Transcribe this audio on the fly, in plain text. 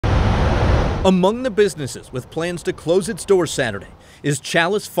Among the businesses with plans to close its doors Saturday is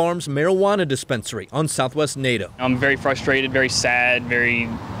Chalice Farms Marijuana Dispensary on Southwest Nato. I'm very frustrated, very sad, very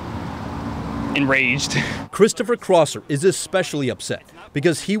enraged. Christopher Crosser is especially upset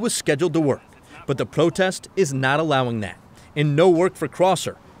because he was scheduled to work, but the protest is not allowing that. And no work for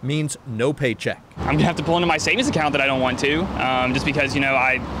Crosser means no paycheck. I'm gonna have to pull into my savings account that I don't want to, just because,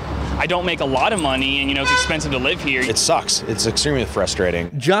 I don't make a lot of money and, it's expensive to live here. It sucks. It's extremely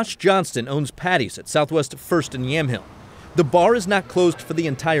frustrating. Josh Johnston owns Patty's at Southwest 1st and Yamhill. The bar is not closed for the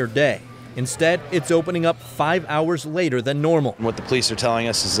entire day. Instead, it's opening up 5 hours later than normal. What the police are telling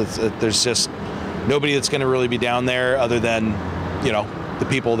us is that there's just nobody that's going to really be down there other than, the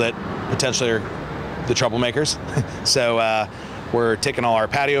people that potentially are the troublemakers. So we're taking all our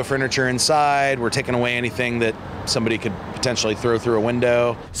patio furniture inside. We're taking away anything that somebody could potentially throw through a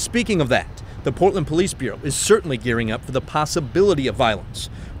window. Speaking of that, the Portland Police Bureau is certainly gearing up for the possibility of violence.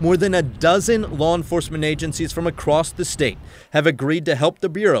 More than a dozen law enforcement agencies from across the state have agreed to help the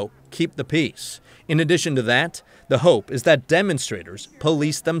Bureau keep the peace. In addition to that, the hope is that demonstrators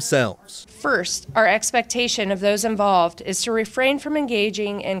police themselves. First, our expectation of those involved is to refrain from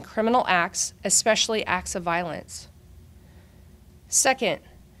engaging in criminal acts, especially acts of violence. Second,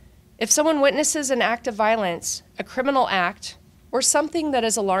 if someone witnesses an act of violence, a criminal act, or something that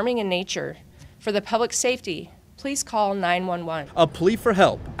is alarming in nature for the public safety, please call 911. A plea for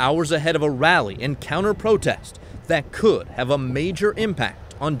help hours ahead of a rally and counter-protest that could have a major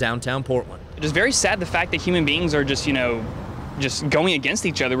impact on downtown Portland. It is very sad the fact that human beings are just going against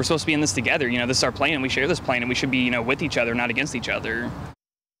each other. We're supposed to be in this together. This is our plane and we share this plane and we should be, with each other, not against each other.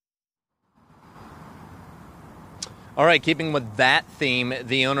 All right, keeping with that theme,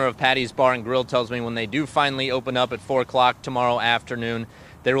 the owner of Patty's Bar and Grill tells me when they do finally open up at 4 o'clock tomorrow afternoon,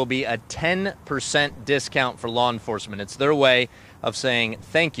 there will be a 10% discount for law enforcement. It's their way of saying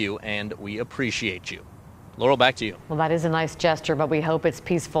thank you and we appreciate you. Laurel, back to you. Well, that is a nice gesture, but we hope it's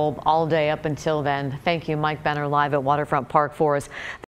peaceful all day up until then. Thank you, Mike Benner, live at Waterfront Park for us.